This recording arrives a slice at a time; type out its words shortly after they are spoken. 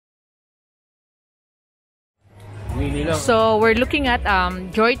Mini lang. So we're looking at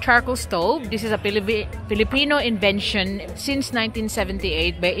Joy Charcoal Stove. This is a Filipino invention since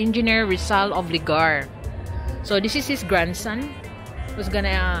 1978 by engineer Rizal of Ligar. So this is his grandson who's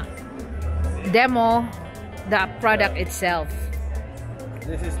gonna demo the product itself.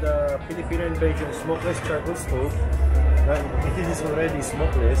 This is the Filipino invention Smokeless Charcoal Stove. It is already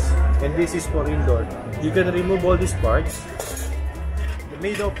smokeless, and this is for indoor. You can remove all these parts.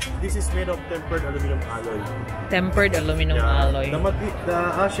 This is made of tempered aluminum alloy. Tempered aluminum alloy. The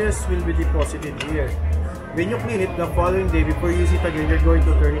ashes will be deposited here. When you clean it the following day, before you use it again, you're going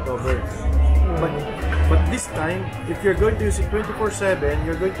to turn it over. But this time, if you're going to use it 24/7,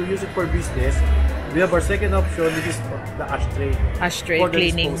 you're going to use it for business. We have our second option. This is the ashtray. Ashtray for the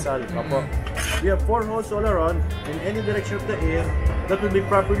cleaning. Disposal. We have 4 holes all around in any direction of the air that will be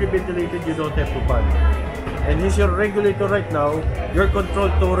properly ventilated. You don't have to fan. And this is your regulator right now. You're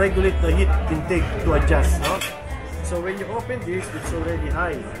controlled to regulate the heat intake to adjust. No? So when you open this, it's already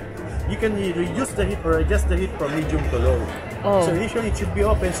high. You can reduce the heat or adjust the heat from medium to low. Oh. So initially it should be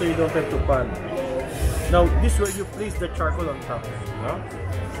open so you don't have to fan. Now this way you place the charcoal on top. No?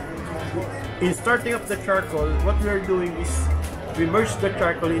 In starting up the charcoal, what we are doing is we merge the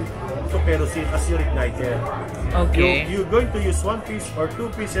charcoal into kerosene as your igniter. Okay. You're going to use 1 piece or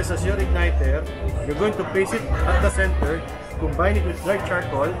 2 pieces as your igniter. You're going to place it at the center, combine it with dry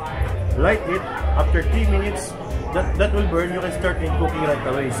charcoal, light it. After 3 minutes, that will burn. You can start in cooking right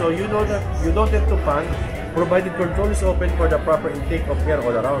away. So you know that you don't have to pan, provided control is open for the proper intake of air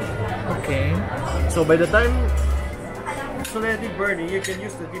all around. Okay. So by the time it's already burning, you can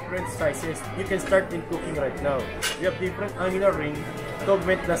use the different sizes. You can start in cooking right now. You have different angular ring to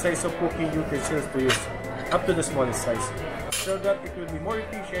augment the size of cooking utensils to use, up to the smallest size, so that it will be more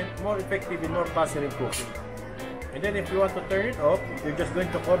efficient, more effective, and more faster in cooking. And then if you want to turn it off, you're just going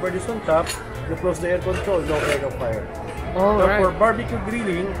to cover this on top. You close the air control, no air, no fire. Now for barbecue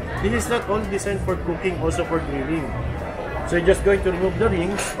grilling, this is not only designed for cooking, also for grilling. So you're just going to remove the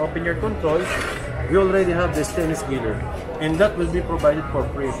rings, open your controls. We already have the stainless griller, and that will be provided for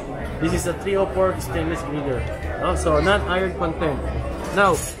free. This is a 304 stainless griller, so non-iron content.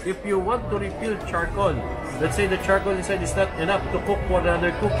 Now, if you want to refill charcoal, let's say the charcoal inside is not enough to cook for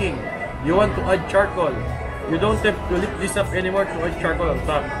another cooking, you want to add charcoal, you don't have to lift this up anymore to add charcoal on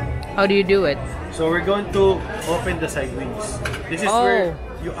top. How do you do it? So we're going to open the side wings. This is where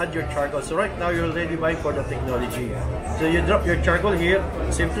you add your charcoal. So right now you're already buying for the technology. So you drop your charcoal here,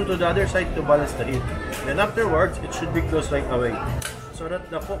 same to the other side to balance the heat. Then afterwards, it should be closed right away, so that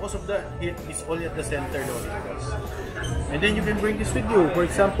the focus of the heat is only at the center, no angles. And then you can bring this with you. For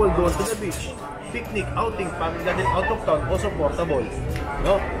example, go to the beach, picnic, outing, family gathering out of town, also portable.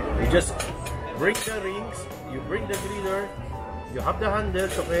 No, you just bring the rings, you bring the griller, you have the handle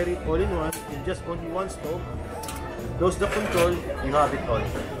to carry it all in one, in just only one stove. Close the control, you have it all.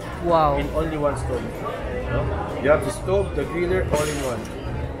 Wow. In only one stove. No? You have the stove, the griller, all in one.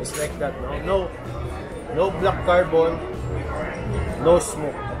 It's like that. No black carbon, no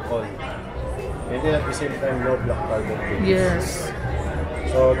smoke at all. And then at the same time, no black carbon. Yes.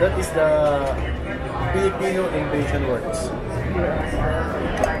 So that is the Filipino invention works.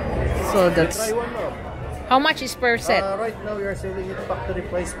 So that's... Try one now. How much is per set? Right now we are selling it factory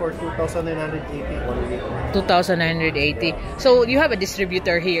price for 2,980 only. 2,980. So you have a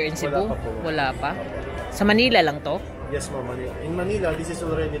distributor here in Cebu? Wala pa. Sa Manila lang to? Yes, ma'am. In Manila, this is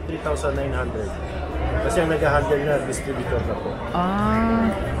already 3,900. Kasi ang nag-handle na, distributor na po.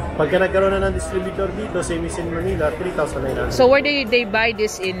 Pagka nagkaroon na ng distributor dito, same is in Manila, 3,900. So where do they buy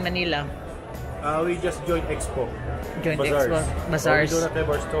this in Manila? We just joined Expo. Bazaars. We do not have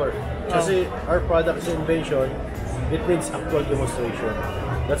our store. Kasi our product is invention, it needs actual demonstration.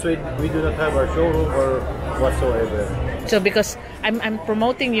 That's why we do not have our showroom or whatsoever. So because I'm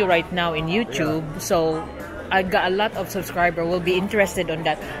promoting you right now in YouTube, so I got a lot of subscribers will be interested on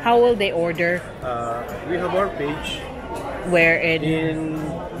that. How will they order? We have our page. Where in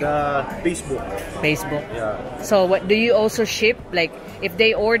the Facebook. Facebook. Yeah. So what do you also ship? Like if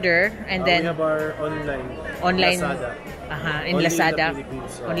they order and then we have our online Lazada. In only Lazada.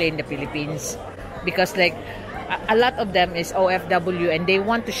 Only in the Philippines. Because like a lot of them is OFW and they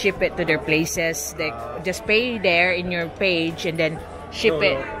want to ship it to their places. Like just pay there in your page and then ship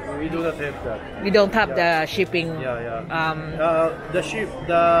it. No, we do not have that. We don't have the shipping. The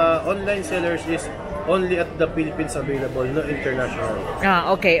online sellers is only at the Philippines available, no international.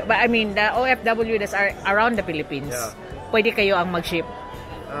 Okay. But I mean, the OFW that are around the Philippines, pwede kayo ang mag-ship?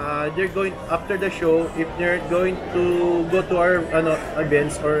 They're going, after the show, if they're going to go to our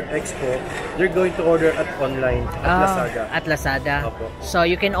events or expo, they're going to order at online, at Lazada. At Lazada. Opo. So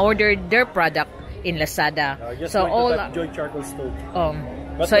you can order their product in Lazada. Just So going all to that Joy charcoal stove.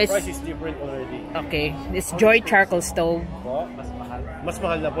 But so the it's price is different already. okay. This Joy charcoal stove. Po, mas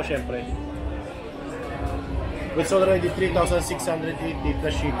mahal na po syempre. It's already 3,680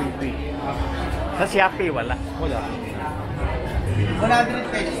 plus shipping fee. Sa Shopee, wala. Wala.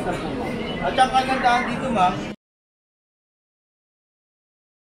 100 pesos na po. At ang kagandahan dito, ma'am,